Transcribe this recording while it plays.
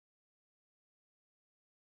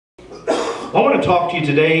I want to talk to you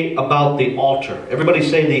today about the altar. Everybody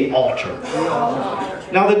say the altar.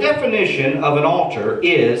 Now, the definition of an altar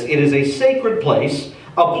is it is a sacred place,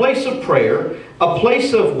 a place of prayer, a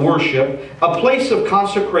place of worship, a place of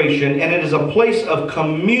consecration, and it is a place of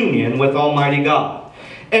communion with Almighty God.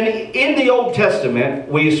 And in the Old Testament,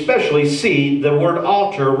 we especially see the word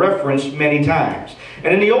altar referenced many times.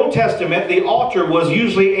 And in the Old Testament, the altar was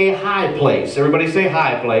usually a high place. Everybody say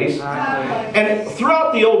high place. And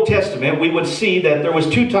throughout the Old Testament, we would see that there was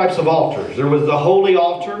two types of altars. There was the holy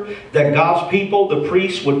altar that God's people, the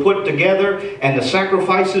priests, would put together, and the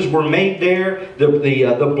sacrifices were made there.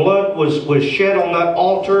 The blood was shed on that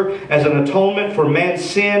altar as an atonement for man's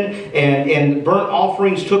sin, and burnt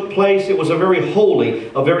offerings took place. It was a very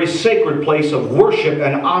holy, a very sacred place of worship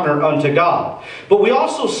and honor unto God. But we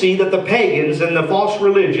also see that the pagans and the false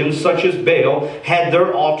religions such as Baal had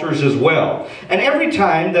their altars as well. And every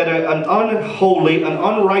time that an unholy, an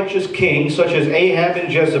unrighteous king such as Ahab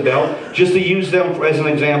and Jezebel, just to use them as an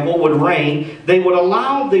example, would reign, they would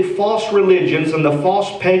allow the false religions and the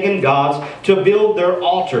false pagan gods to build their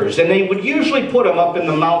altars. And they would usually put them up in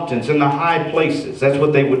the mountains, in the high places. That's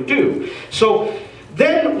what they would do. So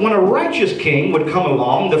then when a righteous king would come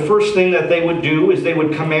along, the first thing that they would do is they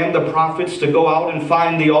would command the prophets to go out and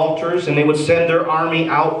find the altars, and they would send their army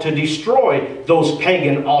out to destroy those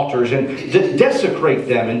pagan altars and desecrate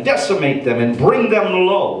them and decimate them and bring them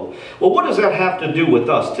low. Well, what does that have to do with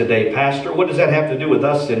us today, Pastor? What does that have to do with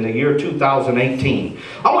us in the year 2018?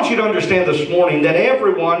 I want you to understand this morning that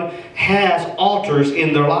everyone has altars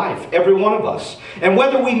in their life. Every one of us. And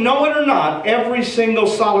whether we know it or not, every single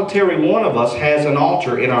solitary one of us has an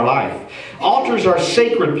altar in our life. Altars are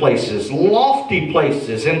sacred places, lofty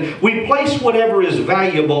places, and we place whatever is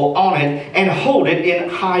valuable on it and hold it in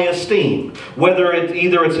high esteem. Whether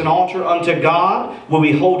it's an altar unto God, where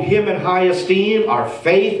we hold Him in high esteem, our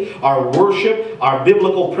faith, our worship, our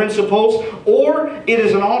biblical principles, or it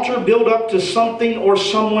is an altar built up to something or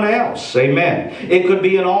someone else. Amen. It could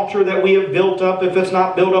be an altar that we have built up. If it's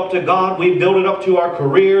not built up to God, we build it up to our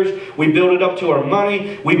careers, we build it up to our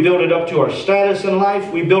money, we build it up to our status in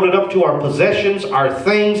life, we build it up to our possessions, our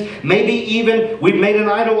things. Maybe even we've made an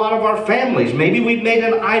idol out of our families. Maybe we've made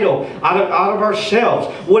an idol out of ourselves.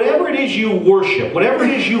 Whatever it is you worship, whatever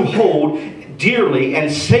it is you hold dearly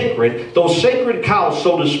and sacred, those sacred cows,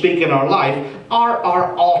 so to speak, in our life, are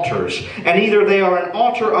our altars. And either they are an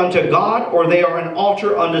altar unto God, or they are an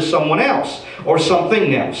altar unto someone else or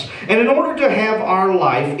something else. And in order to have our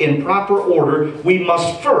life in proper order, we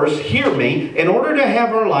must first, hear me, in order to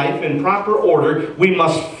have our life in proper order, we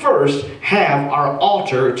must first have our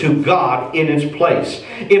altar to God in its place.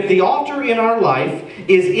 If the altar in our life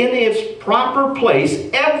is in its proper place,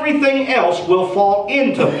 everything else will fall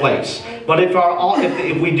into place. But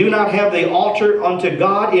if we do not have the altar unto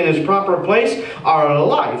God in its proper place, our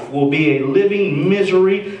life will be a living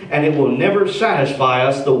misery, and it will never satisfy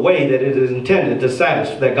us the way that it is intended to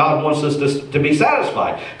satisfy, that God wants us to be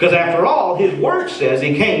satisfied. Because after all, His Word says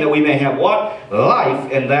He came that we may have what?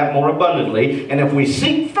 Life, and that more abundantly. And if we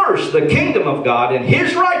seek first the kingdom of God and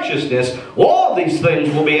His righteousness, all these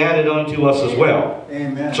things will be added unto us as well.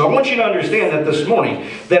 Amen. So I want you to understand that this morning,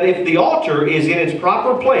 that if the altar is in its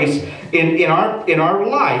proper place in our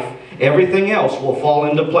life, everything else will fall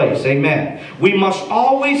into place. Amen. We must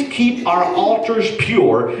always keep our altars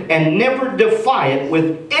pure and never defy it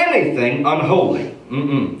with anything unholy.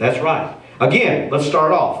 That's right. Again, let's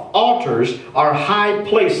start off. Altars are high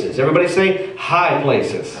places. Everybody say high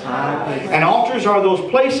places. High places. And altars are those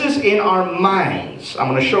places in our minds. I'm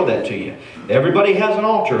going to show that to you. Everybody has an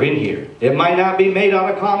altar in here. It might not be made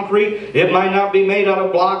out of concrete. It might not be made out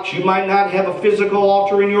of blocks. You might not have a physical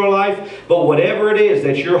altar in your life. But whatever it is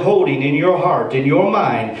that you're holding in your heart, in your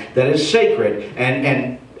mind, that is sacred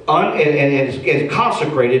and is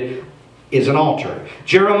consecrated, is an altar.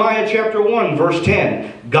 Jeremiah chapter 1 verse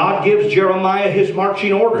 10. God gives Jeremiah his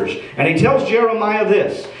marching orders. And He tells Jeremiah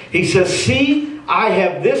this. He says, "See, I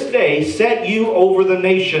have this day set you over the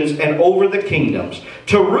nations and over the kingdoms,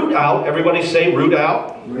 to root out," everybody say root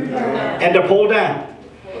out, and to pull down,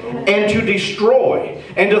 and to destroy,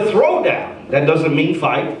 and to throw down. That doesn't mean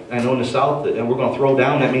fight. I know in the South that we're going to throw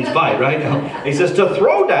down, that means fight, right? No. He says to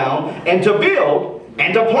throw down, and to build,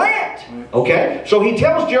 and to plant. Okay? So He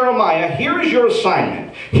tells Jeremiah, here is your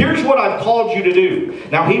assignment. Here's what I've called you to do.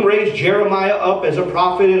 Now, He raised Jeremiah up as a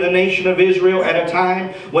prophet in the nation of Israel at a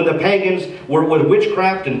time when the pagans were, with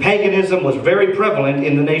witchcraft and paganism was very prevalent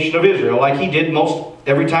in the nation of Israel. Like He did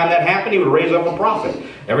every time that happened, He would raise up a prophet.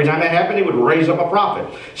 Every time that happened, He would raise up a prophet.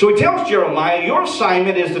 So He tells Jeremiah, your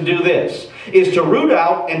assignment is to do this, is to root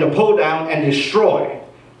out and to pull down and destroy.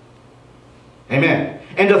 Amen.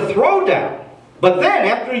 And to throw down. But then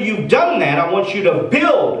after you've done that, I want you to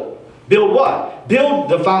build. Build what? Build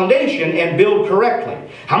the foundation and build correctly.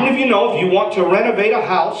 How many of you know if you want to renovate a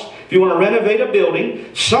house, if you want to renovate a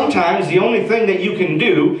building, sometimes the only thing that you can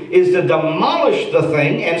do is to demolish the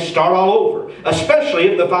thing and start all over, especially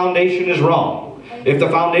if the foundation is wrong. If the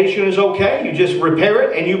foundation is okay, you just repair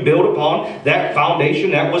it and you build upon that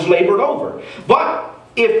foundation that was labored over. But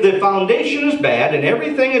if the foundation is bad and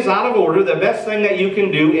everything is out of order, the best thing that you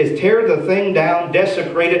can do is tear the thing down,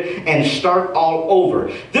 desecrate it, and start all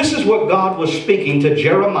over. This is what God was speaking to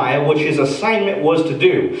Jeremiah, which his assignment was to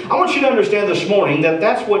do. I want you to understand this morning that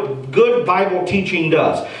that's what good Bible teaching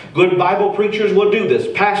does. Good Bible preachers will do this.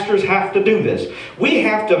 Pastors have to do this. We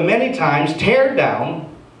have to many times tear down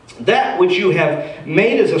that which you have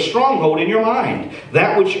made as a stronghold in your mind.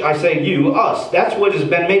 That which, I say you, us, that's what has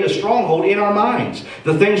been made a stronghold in our minds.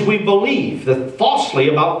 The things we believe, falsely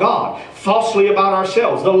about God, falsely about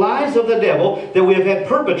ourselves. The lies of the devil that we have had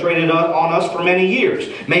perpetrated on us for many years.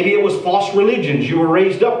 Maybe it was false religions you were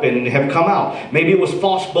raised up in and have come out. Maybe it was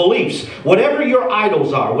false beliefs. Whatever your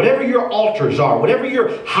idols are, whatever your altars are, whatever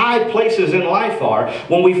your high places in life are,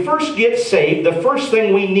 when we first get saved, the first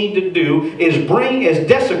thing we need to do is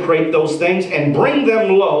desecrate those things and bring them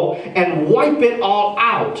low and wipe it all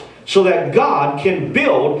out so that God can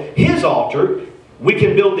build His altar. We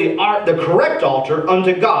can build the correct altar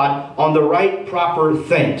unto God on the right, proper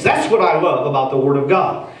things. That's what I love about the Word of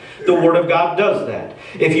God. The Word of God does that.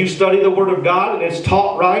 If you study the Word of God and it's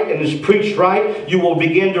taught right and it's preached right, you will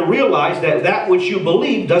begin to realize that that which you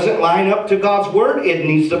believe doesn't line up to God's Word. It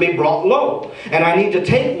needs to be brought low. And I need to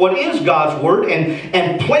take what is God's Word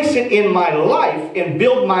and place it in my life and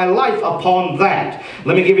build my life upon that.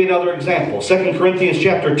 Let me give you another example. 2 Corinthians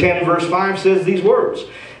chapter 10 verse 5 says these words.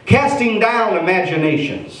 Casting down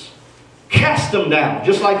imaginations. Cast them down.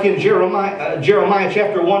 Just like in Jeremiah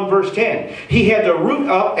chapter 1 verse 10. He had to root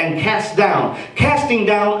up and cast down. Casting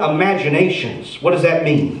down imaginations. What does that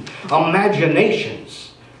mean?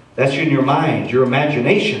 Imaginations. That's in your mind, your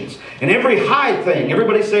imaginations. And every high thing,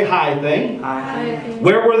 everybody say high thing. High thing.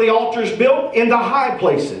 Where were the altars built? In the high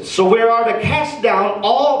places. So we are to cast down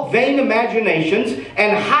all vain imaginations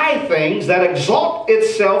and high things that exalt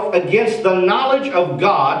itself against the knowledge of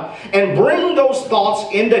God and bring those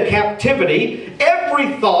thoughts into captivity,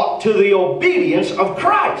 every thought to the obedience of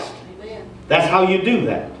Christ. Amen. That's how you do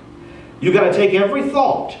that. You've got to take every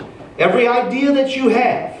thought, every idea that you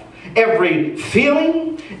have, every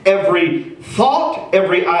feeling, every thought,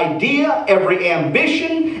 every idea, every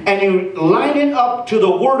ambition, and you line it up to the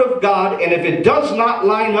Word of God. And if it does not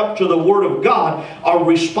line up to the Word of God, our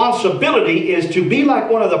responsibility is to be like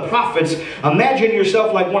one of the prophets. Imagine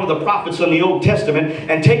yourself like one of the prophets in the Old Testament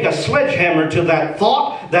and take a sledgehammer to that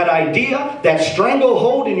thought, that idea, that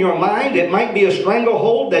stranglehold in your mind. It might be a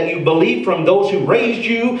stranglehold that you believe from those who raised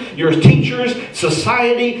you, your teachers,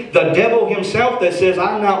 society, the devil himself that says,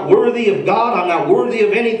 I'm not worthy of God, I'm not worthy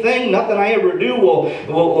of anything, nothing I ever do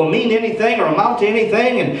will mean anything or amount to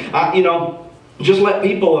anything, and just let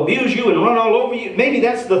people abuse you and run all over you. Maybe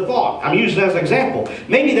that's the thought. I'm using it as an example.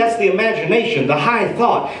 Maybe that's the imagination, the high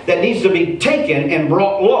thought that needs to be taken and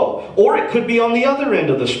brought low. Or it could be on the other end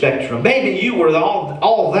of the spectrum. Maybe you were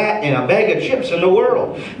all that in a bag of chips in the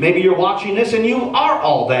world. Maybe you're watching this and you are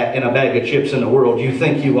all that in a bag of chips in the world. You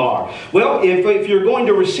think you are. Well, if you're going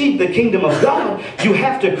to receive the kingdom of God, you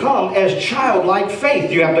have to come as childlike faith.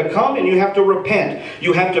 You have to come and you have to repent.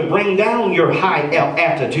 You have to bring down your high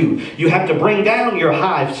attitude. You have to bring down your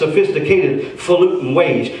high, sophisticated, falutin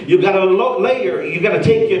ways. You've got to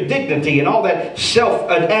take your dignity and all that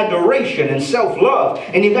self-adoration and self-love,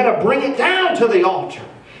 and you've got to bring it down to the altar.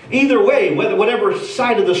 Either way, whatever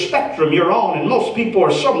side of the spectrum you're on, and most people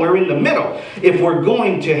are somewhere in the middle, if we're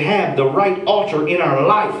going to have the right altar in our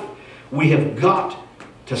life, we have got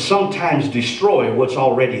to sometimes destroy what's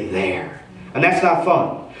already there. And that's not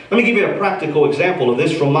fun. Let me give you a practical example of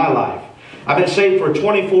this from my life. I've been saved for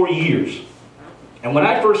 24 years. And when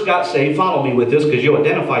I first got saved, follow me with this because you'll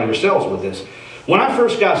identify yourselves with this. When I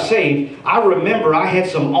first got saved, I remember I had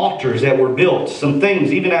some altars that were built. Some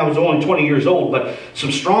things, even I was only 20 years old, but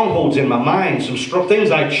some strongholds in my mind. Some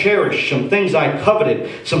things I cherished. Some things I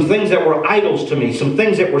coveted. Some things that were idols to me. Some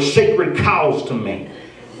things that were sacred cows to me.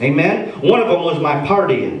 Amen? One of them was my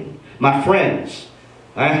partying. My friends.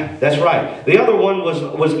 That's right. The other one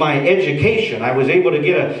was my education. I was able to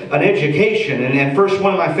get an education, and first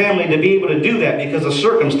one in my family to be able to do that because of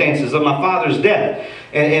circumstances of my father's death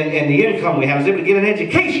and the income we had. I was able to get an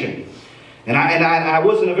education. And I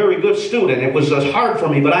wasn't a very good student. It was hard for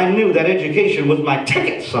me, but I knew that education was my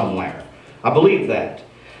ticket somewhere. I believed that.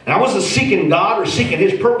 And I wasn't seeking God or seeking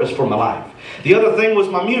His purpose for my life. The other thing was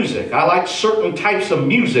my music. I liked certain types of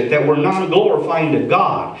music that were non-glorifying to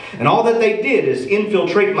God. And all that they did is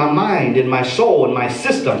infiltrate my mind and my soul and my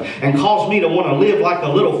system and cause me to want to live like a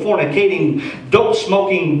little fornicating,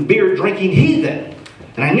 dope-smoking, beer-drinking heathen.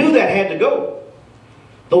 And I knew that had to go.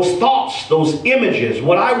 Those thoughts, those images,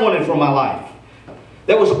 what I wanted for my life.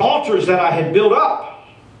 There was altars that I had built up,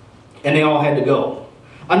 and they all had to go.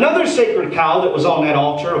 Another sacred cow that was on that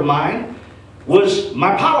altar of mine was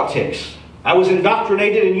my politics. I was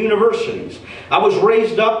indoctrinated in universities. I was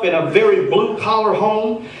raised up in a very blue-collar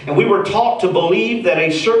home, and we were taught to believe that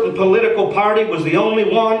a certain political party was the only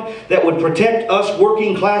one that would protect us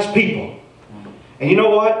working-class people. And you know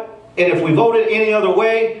what? And if we voted any other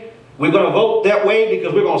way, we're going to vote that way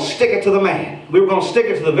because we're going to stick it to the man. We were going to stick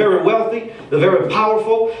it to the very wealthy, the very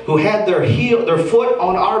powerful, who had their foot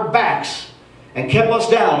on our backs and kept us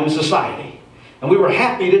down in society. And we were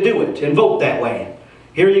happy to do it and vote that way.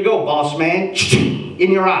 Here you go, boss man,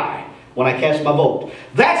 in your eye when I cast my vote.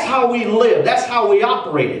 That's how we lived. That's how we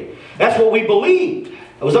operated. That's what we believed.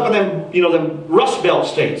 I was up in them, them Rust Belt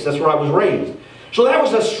states. That's where I was raised. So that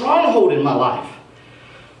was a stronghold in my life.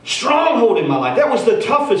 Stronghold in my life. That was the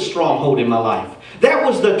toughest stronghold in my life. That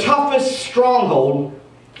was the toughest stronghold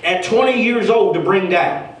at 20 years old to bring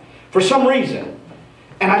down. For some reason.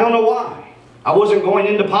 And I don't know why. I wasn't going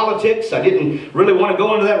into politics. I didn't really want to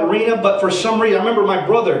go into that arena. But for some reason, I remember my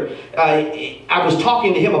brother, I was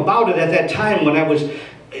talking to him about it at that time when I was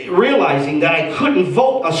realizing that I couldn't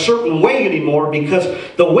vote a certain way anymore because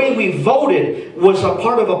the way we voted was a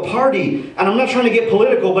part of a party. And I'm not trying to get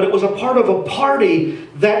political, but it was a part of a party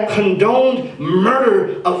that condoned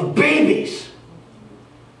murder of babies.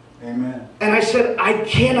 Amen. And I said, I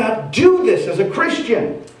cannot do this as a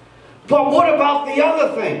Christian. But what about the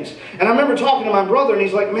other things? And I remember talking to my brother, and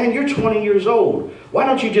he's like, man, you're 20 years old. Why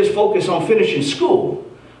don't you just focus on finishing school?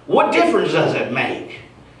 What difference does it make?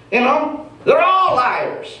 They're all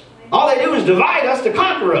liars. All they do is divide us to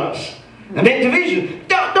conquer us. And make division.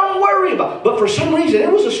 Don't worry about it. But for some reason,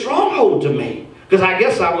 it was a stronghold to me. Because I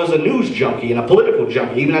guess I was a news junkie and a political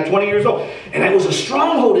junkie, even at 20 years old. And it was a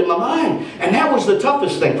stronghold in my mind. And that was the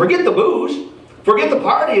toughest thing. Forget the booze. Forget the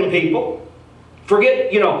partying people.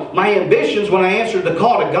 Forget, my ambitions when I answered the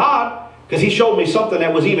call to God, because He showed me something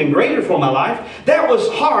that was even greater for my life. That was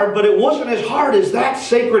hard, but it wasn't as hard as that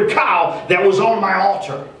sacred cow that was on my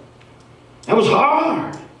altar. That was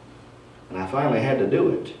hard. And I finally had to do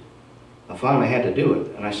it.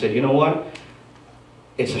 And I said, you know what?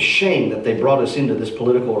 It's a shame that they brought us into this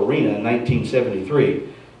political arena in 1973.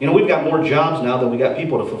 We've got more jobs now than we got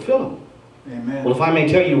people to fulfill them. Amen. Well, if I may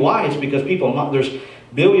tell you why, it's because there's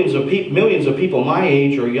millions of people my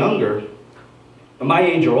age or younger, my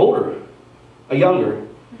age or older, or younger,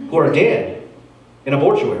 who are dead in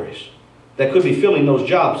abortuaries that could be filling those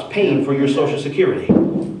jobs, paying for your Social Security.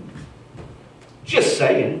 Just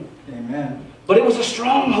saying. Amen. But it was a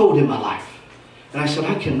stronghold in my life. And I said,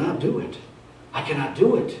 I cannot do it. I cannot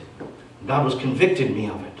do it. God was convicting me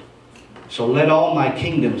of it. So let all my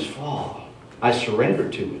kingdoms fall. I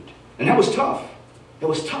surrendered to it. And that was tough. It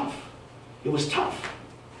was tough. It was tough.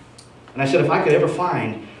 And I said, if I could ever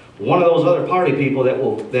find one of those other party people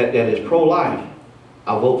that is pro-life,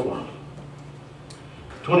 I'll vote for them.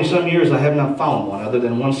 20-some years I have not found one other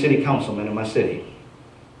than one city councilman in my city.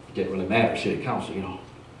 It didn't really matter, city council,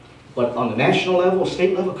 But on the national level,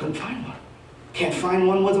 state level, couldn't find one. Can't find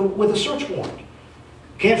one with a search warrant.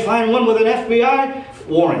 Can't find one with an FBI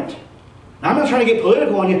warrant. Now, I'm not trying to get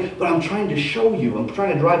political on you, but I'm trying to show you. I'm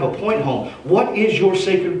trying to drive a point home. What is your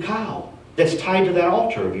sacred cow that's tied to that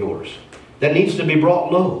altar of yours? That needs to be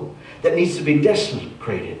brought low. That needs to be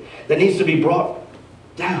desecrated. That needs to be brought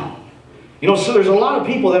down. So there's a lot of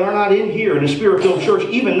people that are not in here in a Spirit-filled church,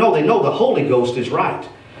 even though they know the Holy Ghost is right.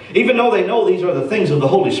 Even though they know these are the things of the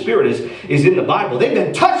Holy Spirit is in the Bible. They've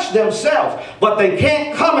been touched themselves, but they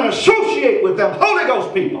can't come and associate with them Holy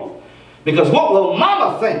Ghost people. Because what will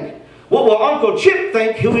Mama think? What will Uncle Chip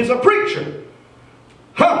think, who is a preacher?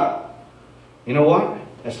 You know what?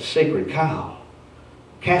 That's a sacred cow.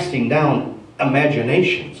 Casting down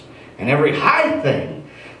imaginations and every high thing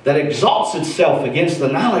that exalts itself against the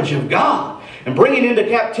knowledge of God, and bringing into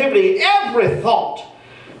captivity every thought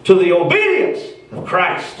to the obedience of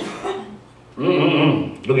Christ.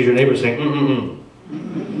 Look at your neighbor saying,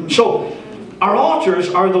 So, our altars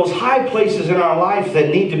are those high places in our life that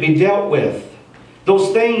need to be dealt with.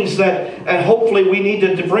 Those things that, and hopefully we need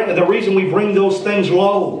to bring, the reason we bring those things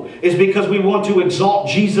low is because we want to exalt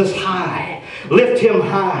Jesus high. Lift Him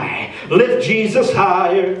high. Lift Jesus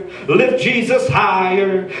higher. Lift Jesus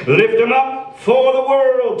higher. Lift Him up for the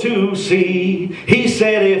world to see. He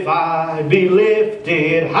said, if I be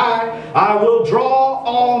lifted high, I will draw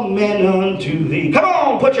all men unto thee. Come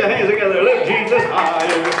on, put your hands together. Lift Jesus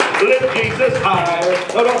higher. Lift Jesus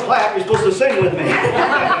higher. No, don't clap. You're supposed to sing with me.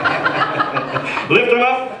 Lift him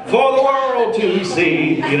up for the world to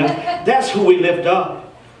see. You know, that's who we lift up.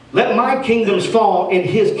 Let my kingdoms fall and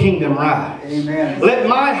his kingdom rise. Amen. Let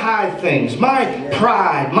my high things, my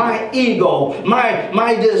pride, my ego,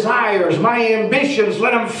 my desires, my ambitions,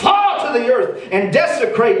 let them fall to the earth and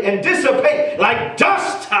desecrate and dissipate like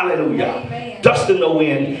dust. Hallelujah. Amen. Dust in the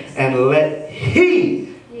wind. And let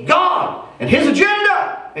he, God, and his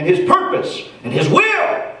agenda and his purpose and his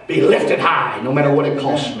will be lifted high no matter what it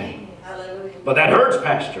costs me. Hallelujah. But that hurts,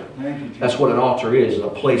 Pastor. That's what an altar is, a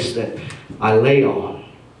place that I lay on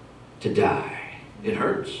to die. It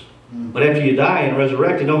hurts. But after you die and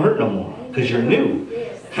resurrect, it don't hurt no more because you're new.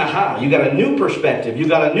 You got a new perspective. You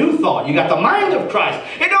got a new thought. You got the mind of Christ.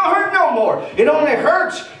 It don't hurt no more. It only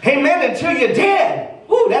hurts, amen, until you're dead.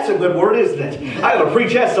 Ooh, that's a good word, isn't it? I ought to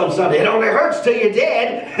preach that some Sunday. It only hurts till you're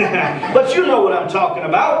dead. But you know what I'm talking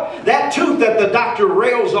about. That tooth that the doctor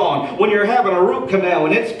rails on when you're having a root canal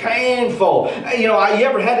and it's painful. You know, you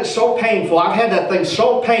ever had it so painful? I've had that thing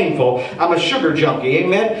so painful. I'm a sugar junkie,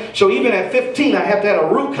 amen? So even at 15, I have to have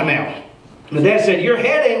a root canal. The dad said, your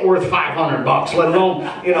head ain't worth $500, let alone,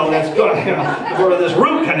 you know, that's good, you know, for this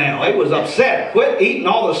root canal. It was upset. Quit eating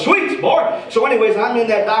all the sweets, boy. So anyways, I'm in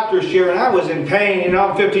that doctor's chair, and I was in pain. You know,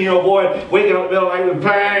 I'm a 15-year-old boy, waking up in the middle of the night with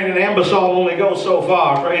pain, and Ambisol only goes so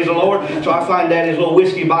far. Praise the Lord. So I find Daddy's little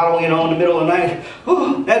whiskey bottle, you know, in the middle of the night.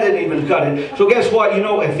 Oh, that didn't even cut it. So guess what? You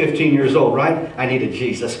know, at 15 years old, right? I needed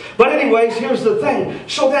Jesus. But anyways, here's the thing.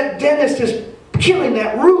 So that dentist is killing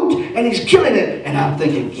that root, and he's killing it. And I'm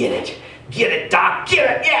thinking, get it. Get it, doc. Get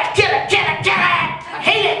it. Yeah, get it, get it, get it. I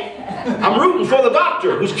hate it. I'm rooting for the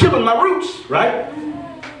doctor who's killing my roots, right?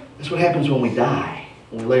 That's what happens when we die,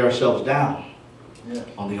 when we lay ourselves down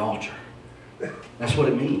on the altar. That's what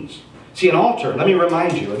it means. See, an altar, let me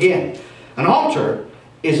remind you again, an altar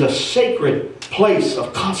is a sacred place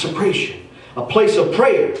of consecration, a place of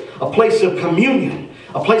prayer, a place of communion,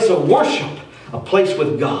 a place of worship, a place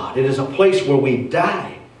with God. It is a place where we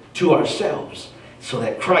die to ourselves, so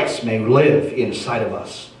that Christ may live inside of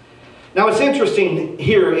us. Now it's interesting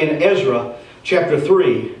here in Ezra chapter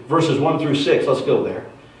 3, verses 1 through 6. Let's go there.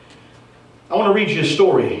 I want to read you a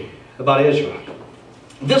story about Ezra.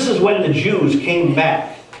 This is when the Jews came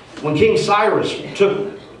back. When King Cyrus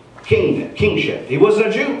took kingship. He wasn't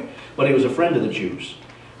a Jew, but he was a friend of the Jews.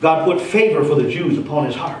 God put favor for the Jews upon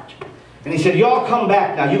his heart. And he said, y'all come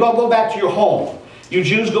back now. You all go back to your home. You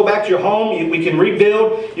Jews go back to your home. We can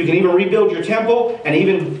rebuild. You can even rebuild your temple and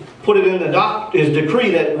even put it in his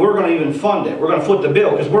decree that we're going to even fund it. We're going to foot the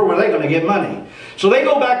bill because where were they going to get money? So they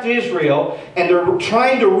go back to Israel and they're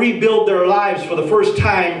trying to rebuild their lives for the first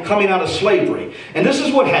time coming out of slavery. And this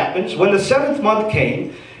is what happens. When the 7th month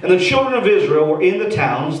came and the children of Israel were in the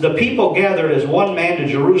towns, the people gathered as one man to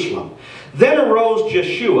Jerusalem. Then arose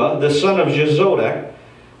Jeshua, the son of Jozadak,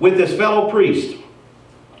 with his fellow priest,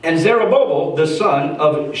 and Zerubbabel, the son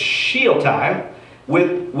of Shealtiel,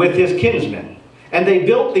 with his kinsmen. And they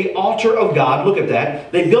built the altar of God. Look at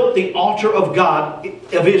that. They built the altar of God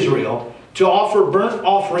of Israel to offer burnt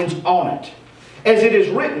offerings on it. As it is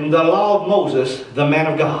written, the law of Moses, the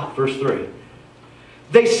man of God. Verse 3.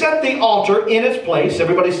 They set the altar in its place.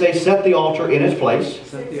 Everybody say, set the altar in its place.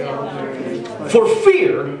 Set the altar in its place. For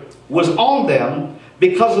fear was on them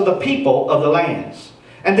because of the people of the lands.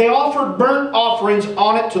 And they offered burnt offerings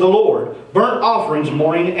on it to the Lord. Burnt offerings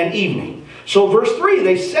morning and evening. So verse 3,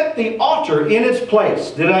 they set the altar in its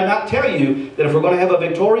place. Did I not tell you that if we're going to have a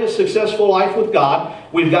victorious, successful life with God,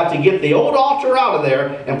 we've got to get the old altar out of there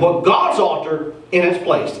and put God's altar in its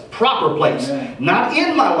place. Proper place. Amen. Not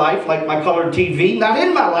in my life like my colored TV. Not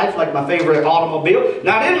in my life like my favorite automobile.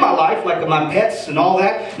 Not in my life like my pets and all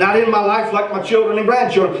that. Not in my life like my children and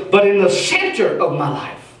grandchildren. But in the center of my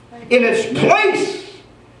life. In its place.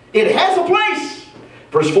 It has a place.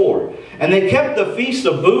 Verse 4. And they kept the feast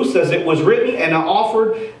of booths as it was written, and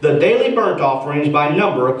offered the daily burnt offerings by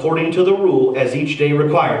number according to the rule as each day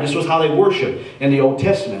required. This was how they worshiped in the Old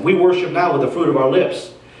Testament. We worship now with the fruit of our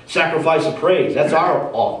lips. Sacrifice of praise. That's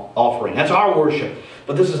our offering. That's our worship.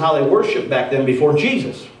 But this is how they worshiped back then before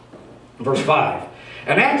Jesus. Verse 5.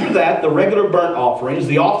 And after that, the regular burnt offerings,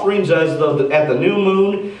 the offerings at the new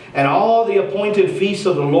moon, and all the appointed feasts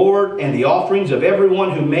of the Lord, and the offerings of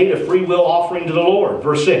everyone who made a free will offering to the Lord.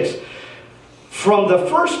 Verse 6. From the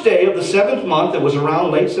first day of the 7th month, it was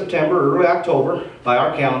around late September, early October, by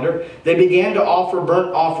our calendar, they began to offer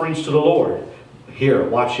burnt offerings to the Lord. Here,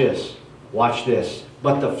 watch this. Watch this.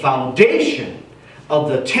 but the foundation of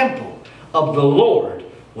the temple of the Lord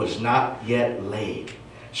was not yet laid.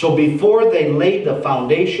 So before they laid the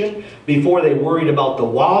foundation, before they worried about the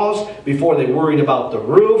walls, before they worried about the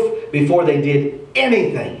roof, before they did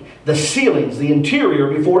anything, the ceilings, the interior,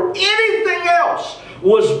 before anything else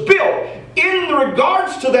was built in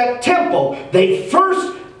regards to that temple, they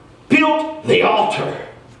first built the altar.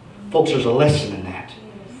 Folks, there's a lesson in that.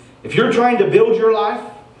 If you're trying to build your life,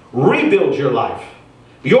 rebuild your life,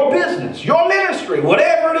 your business, your ministry,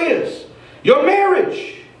 whatever it is, your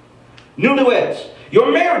marriage, newlyweds,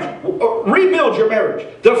 your marriage, rebuild your marriage.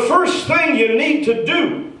 The first thing you need to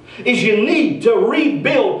do is you need to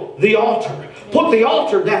rebuild the altar. Put the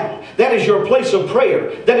altar down. That is your place of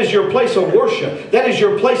prayer. That is your place of worship. That is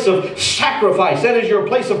your place of sacrifice. That is your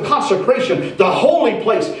place of consecration. The holy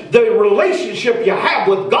place. The relationship you have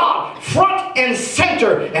with God. Front and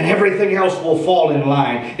center. And everything else will fall in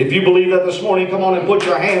line. If you believe that this morning, come on and put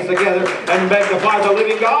your hands together and magnify the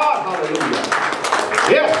living God. Hallelujah.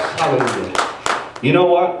 Yes. Hallelujah. You know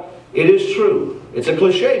what? It is true. It's a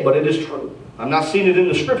cliche, but it is true. I'm not seeing it in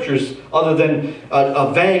the scriptures other than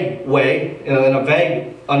a vague way, in a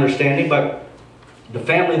vague understanding, but the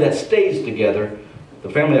family that stays together,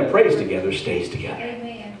 the family that prays together, stays together.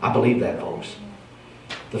 Amen. I believe that, folks.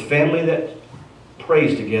 The family that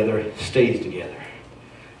prays together stays together.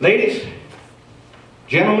 Ladies,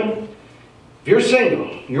 gentlemen, if you're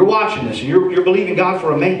single, you're watching this, and you're believing God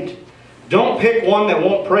for a mate, don't pick one that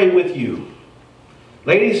won't pray with you.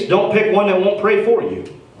 Ladies, don't pick one that won't pray for you.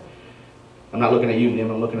 I'm not looking at you,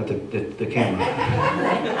 Nim. I'm looking at the camera.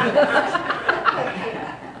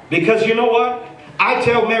 Because you know what? I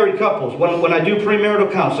tell married couples, when I do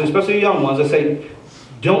premarital counseling, especially young ones, I say,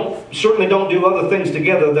 certainly don't do other things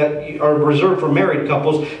together that are reserved for married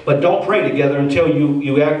couples, but don't pray together until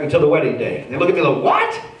until the wedding day. They look at me like,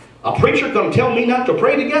 what? A preacher going to tell me not to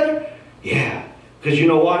pray together? Yeah. Because you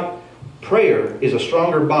know what? Prayer is a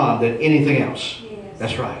stronger bond than anything else. Yes.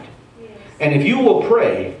 That's right. And if you will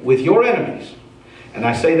pray with your enemies, and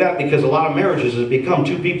I say that because a lot of marriages have become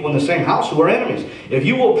two people in the same house who are enemies. If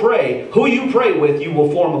you will pray, who you pray with, you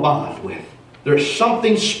will form a bond with. There's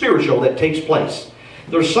something spiritual that takes place.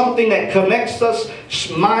 There's something that connects us,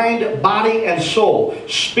 mind, body, and soul.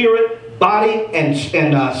 Spirit, body, and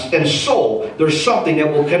soul. There's something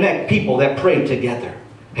that will connect people that pray together.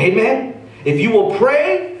 Amen? If you will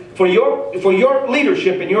pray for your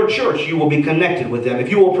leadership in your church, you will be connected with them. If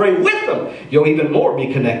you will pray with them, you'll even more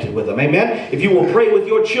be connected with them. Amen? If you will pray with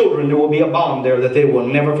your children, there will be a bond there that they will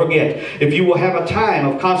never forget. If you will have a time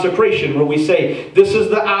of consecration where we say, this is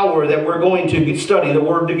the hour that we're going to study the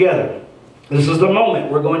Word together. This is the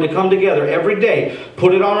moment we're going to come together every day.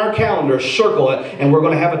 Put it on our calendar, circle it, and we're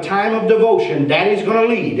going to have a time of devotion. Daddy's going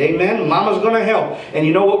to lead. Amen? Mama's going to help. And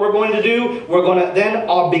you know what we're going to do? We're going to then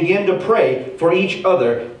begin to pray for each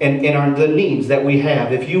other and the needs that we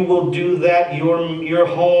have. If you will do that, your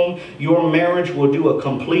home, your marriage will do a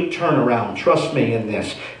complete turnaround. Trust me in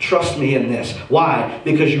this. Trust me in this. Why?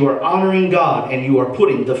 Because you are honoring God and you are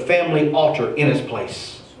putting the family altar in its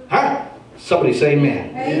place. Huh? Somebody say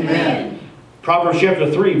amen. Amen. Proverbs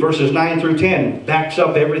chapter 3, verses 9 through 10 backs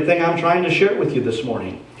up everything I'm trying to share with you this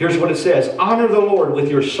morning. Here's what it says. Honor the Lord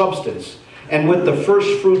with your substance and with the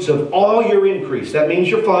first fruits of all your increase. That means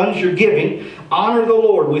your funds, your giving. Honor the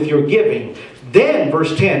Lord with your giving. Then,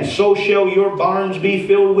 verse 10, so shall your barns be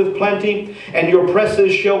filled with plenty, and your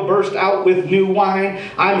presses shall burst out with new wine.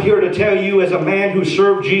 I'm here to tell you, as a man who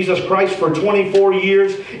served Jesus Christ for 24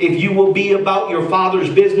 years, if you will be about your Father's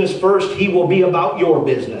business first, He will be about your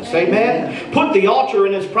business. Amen? Put the altar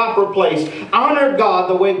in its proper place. Honor God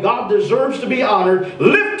the way God deserves to be honored.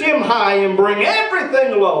 Lift Him high and bring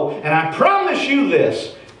everything low. And I promise you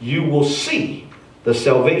this, you will see the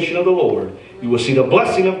salvation of the Lord. You will see the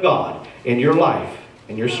blessing of God in your life,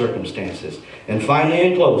 in your circumstances. And finally,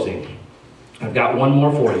 in closing, I've got one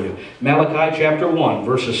more for you. Malachi chapter 1,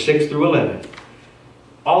 verses 6 through 11.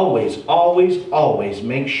 Always, always, always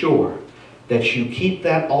make sure that you keep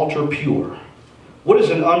that altar pure. What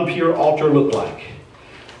does an unpure altar look like?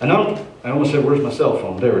 I almost said, where's my cell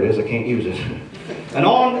phone? There it is. I can't use it. An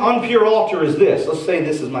unpure altar is this. Let's say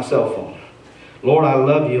this is my cell phone. Lord, I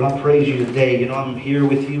love you. I praise you today. You know, I'm here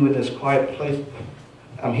with you in this quiet place.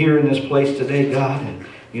 I'm here in this place today, God, and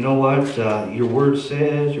you know what? Your word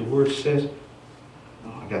says,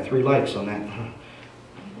 oh, I got 3 likes on that.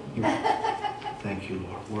 Thank you,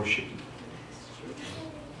 Lord. Worship you.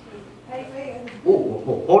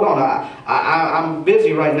 Whoa. Hold on. I'm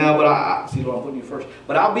busy right now, but see, Lord, I'm putting you first.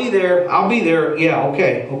 But I'll be there. Yeah,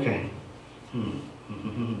 okay.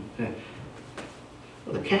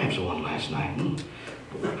 Well, the Cavs won last night.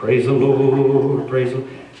 Praise the Lord. Praise the Lord.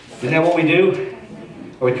 Isn't that what we do?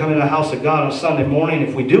 Or we come into the house of God on Sunday morning,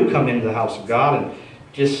 if we do come into the house of God and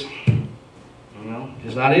just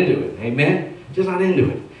not into it. Amen? Just not into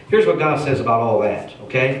it. Here's what God says about all that,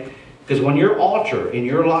 okay? Because when your altar in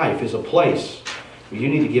your life is a place where you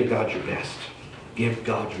need to give God your best. Give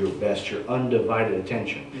God your best, your undivided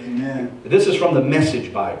attention. Amen. This is from the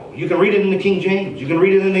Message Bible. You can read it in the King James. You can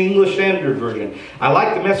read it in the English Standard Version. I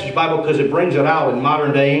like the Message Bible because it brings it out in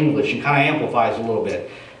modern day English and kind of amplifies a little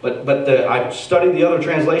bit. But I've studied the other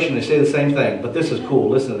translation. They say the same thing. But this is cool.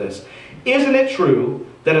 Listen to this. Isn't it true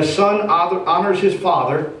that a son honors his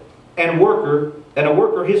father and a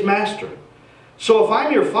worker his master? So if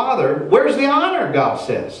I'm your father, where's the honor, God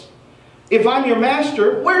says? If I'm your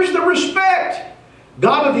master, where's the respect?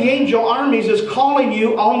 God of the angel armies is calling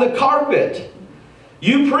you on the carpet.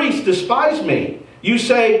 You priests despise me. You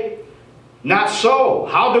say, not so.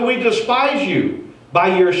 How do we despise you?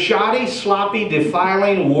 By your shoddy, sloppy,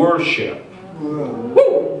 defiling worship.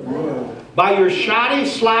 Woo! By your shoddy,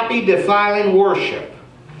 sloppy, defiling worship.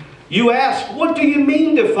 You ask, what do you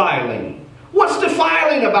mean defiling? What's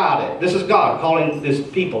defiling about it? This is God calling His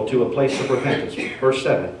people to a place of repentance. Verse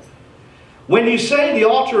 7. When you say the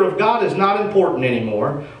altar of God is not important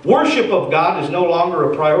anymore, worship of God is no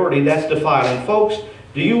longer a priority, that's defiling. Folks,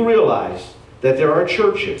 do you realize that there are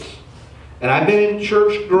churches, and I've been in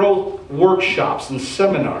church growth workshops and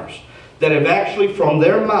seminars, that have actually from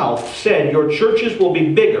their mouth said your churches will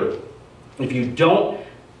be bigger if you don't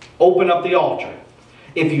open up the altar.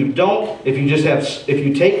 If you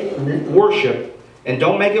take worship and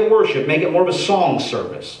don't make it worship, make it more of a song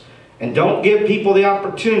service. And don't give people the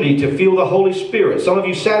opportunity to feel the Holy Spirit. Some of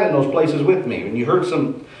you sat in those places with me and you heard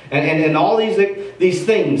some, and all these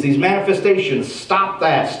things, these manifestations. Stop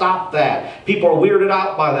that, stop that. People are weirded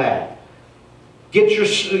out by that. Get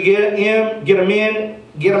them in,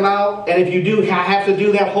 get them out. And if you do have to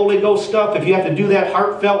do that Holy Ghost stuff, if you have to do that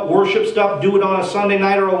heartfelt worship stuff, do it on a Sunday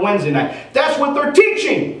night or a Wednesday night. That's what they're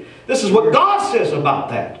teaching. This is what God says about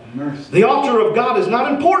that. The altar of God is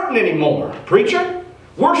not important anymore. Preacher?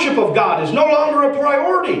 Worship of God is no longer a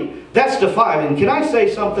priority. That's defiling. Can I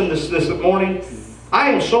say something this morning? I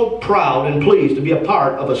am so proud and pleased to be a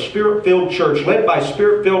part of a Spirit-filled church led by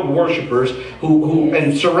Spirit-filled worshipers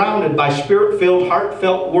and surrounded by Spirit-filled,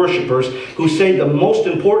 heartfelt worshipers who say the most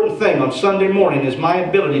important thing on Sunday morning is my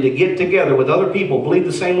ability to get together with other people, believe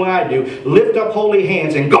the same way I do, lift up holy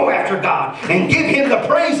hands and go after God and give Him the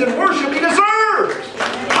praise and worship He deserves.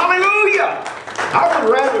 Hallelujah! I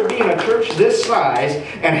would rather be in a church this size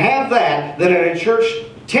and have that than in a church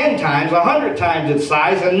 10 times, 100 times its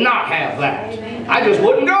size and not have that. Amen. I just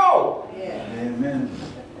wouldn't go. Amen.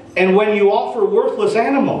 And when you offer worthless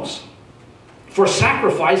animals for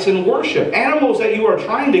sacrifice and worship, animals that you are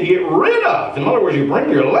trying to get rid of, in other words, you bring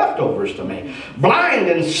your leftovers to me, blind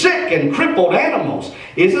and sick and crippled animals,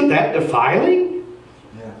 isn't that defiling?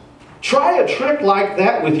 Yeah. Try a trick like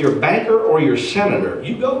that with your banker or your senator.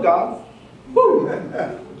 You go, God. Woo.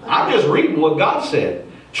 I'm just reading what God said.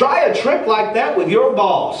 Try a trick like that with your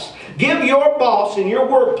boss. Give your boss in your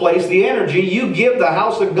workplace the energy you give the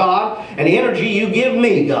house of God and the energy you give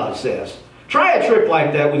me, God says. Try a trick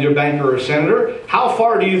like that with your banker or senator. How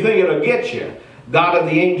far do you think it'll get you? God of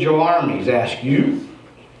the angel armies asks you.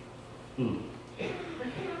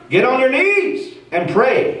 Get on your knees and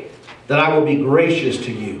pray that I will be gracious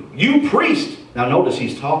to you. You priest. Now notice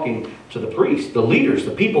he's talking to the priests, the leaders,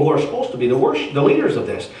 the people who are supposed to be the leaders of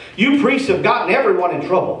this. You priests have gotten everyone in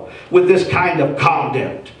trouble with this kind of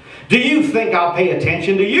conduct. Do you think I'll pay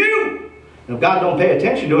attention to you? And if God don't pay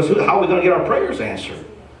attention to us, how are we going to get our prayers answered?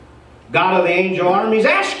 God of the angel armies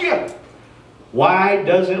ask you, why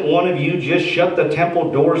doesn't one of you just shut the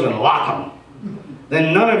temple doors and lock them?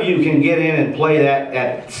 Then none of you can get in and play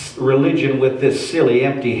that religion with this silly,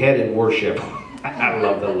 empty-headed worship. I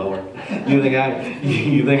love the Lord. You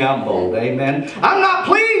think I'm bold, amen? I'm not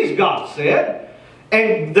pleased, God said.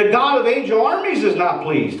 And the God of angel armies is not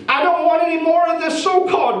pleased. I don't want any more of this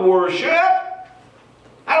so-called worship.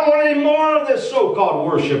 I don't want any more of this so-called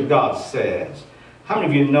worship, God says. How many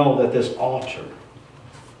of you know that this altar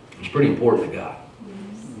is pretty important to God?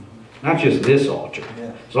 Not just this altar.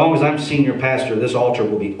 As long as I'm senior pastor, this altar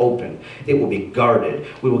will be open. It will be guarded.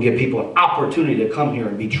 We will give people an opportunity to come here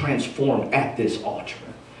and be transformed at this altar.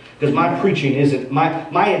 Because my preaching isn't,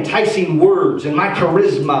 my enticing words and my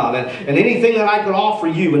charisma and anything that I could offer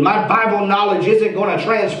you and my Bible knowledge isn't going to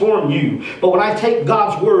transform you. But when I take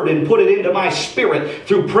God's word and put it into my spirit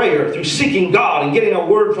through prayer, through seeking God and getting a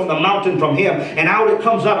word from the mountain from Him, and out it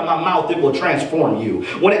comes out of my mouth, it will transform you.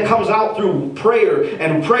 When it comes out through prayer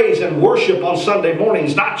and praise and worship on Sunday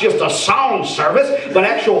mornings, not just a song service, but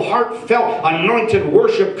actual heartfelt anointed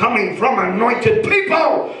worship coming from anointed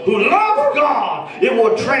people who love God, it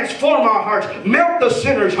will transform our hearts, melt the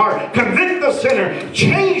sinner's heart, convict the sinner,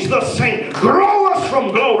 change the saint, grow us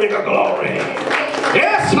from glory to glory.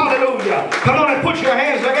 Yes, hallelujah. Come on and put your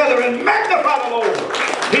hands together and magnify the Lord.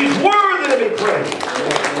 He's worthy to be praised.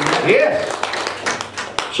 Yes.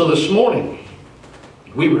 So this morning,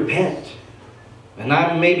 we repent. And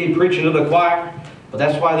I may be preaching to the choir, but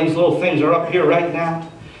that's why these little things are up here right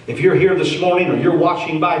now. If you're here this morning, or you're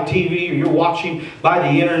watching by TV, or you're watching by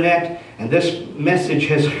the internet, and this message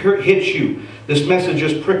has hit you, this message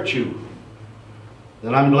has pricked you,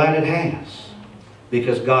 then I'm glad it has,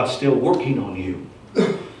 because God's still working on you.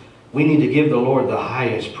 We need to give the Lord the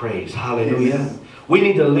highest praise. Hallelujah. We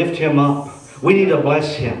need to lift Him up. We need to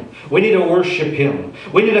bless Him. We need to worship Him.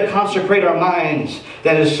 We need to consecrate our minds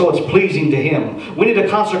so it's pleasing to Him. We need to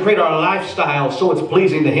consecrate our lifestyle so it's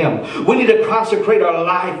pleasing to Him. We need to consecrate our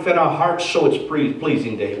life and our hearts so it's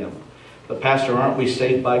pleasing to Him. But Pastor, aren't we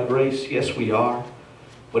saved by grace? Yes, we are.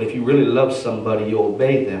 But if you really love somebody, you'll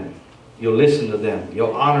obey them. You'll listen to them.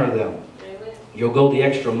 You'll honor them. You'll go the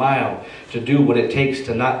extra mile to do what it takes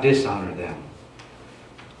to not dishonor them.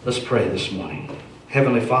 Let's pray this morning.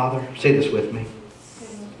 Heavenly Father, say this with me.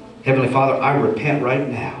 Heavenly Father, I repent right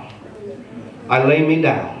now. I lay me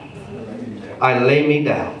down. I lay me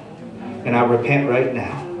down. And I repent right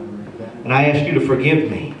now. And I ask you to forgive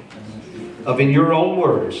me of, in your own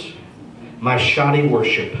words, my shoddy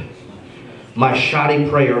worship, my shoddy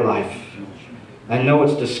prayer life. I know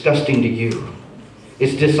it's disgusting to you.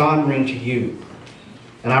 It's dishonoring to you.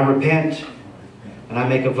 And I repent and I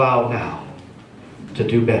make a vow now to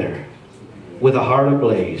do better. With a heart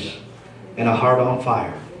ablaze and a heart on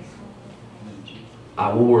fire,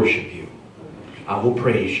 I will worship you. I will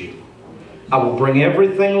praise you. I will bring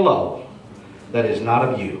everything low that is not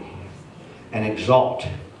of you and exalt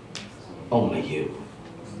only you.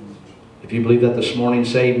 If you believe that this morning,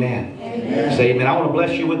 say amen. Amen. Say amen. I want to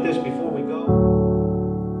bless you with this before we go.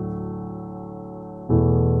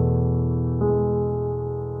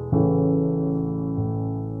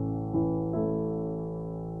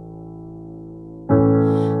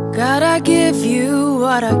 God, I give you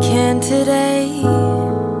what I can today.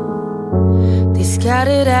 These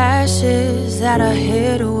scattered ashes that I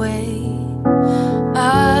hid away,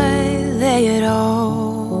 I lay it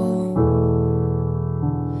all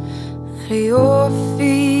at your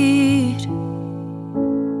feet.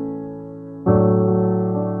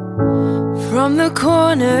 From the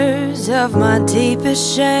corners of my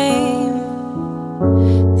deepest shame,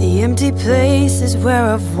 the empty places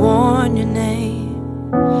where I've worn your name,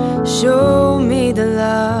 show me the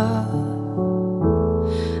love.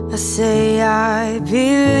 I say I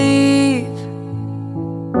believe.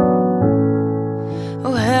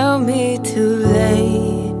 Oh, help me to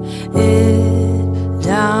lay it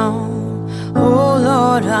down. Oh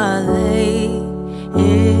Lord, I lay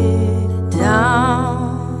it down.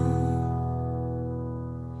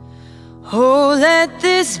 Oh, let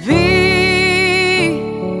this be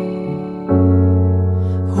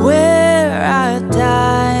where I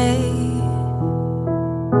die,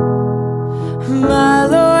 my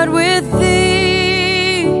Lord, with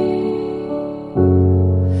thee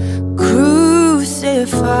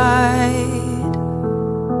crucified.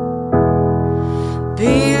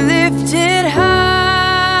 Be lifted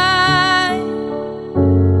high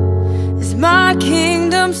as my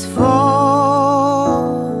kingdoms fall,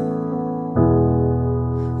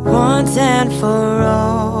 once and for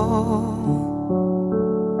all,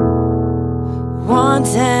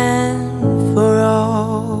 once and for all.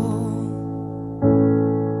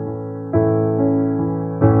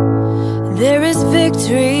 There is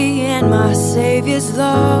victory in my Savior's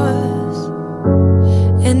laws,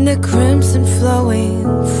 in the crimson flowing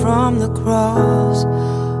from the cross.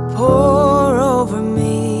 Pour over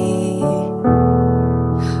me,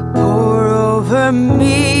 pour over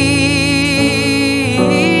me.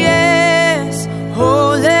 Yes,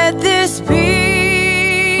 oh, let this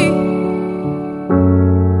be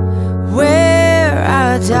where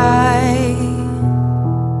I die,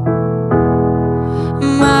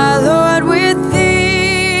 my Lord, with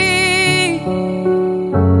thee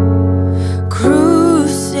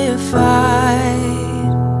crucified.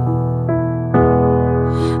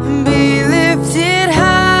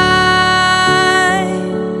 'Cause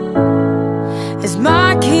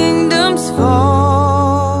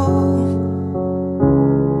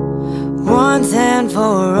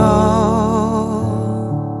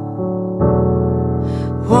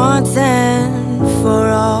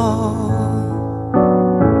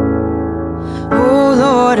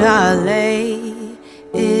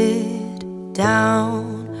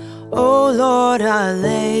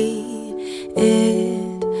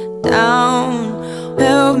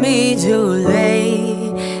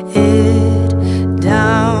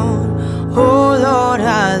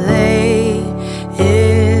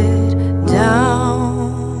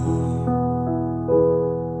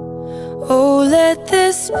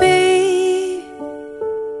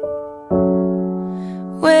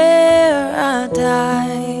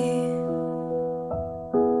die.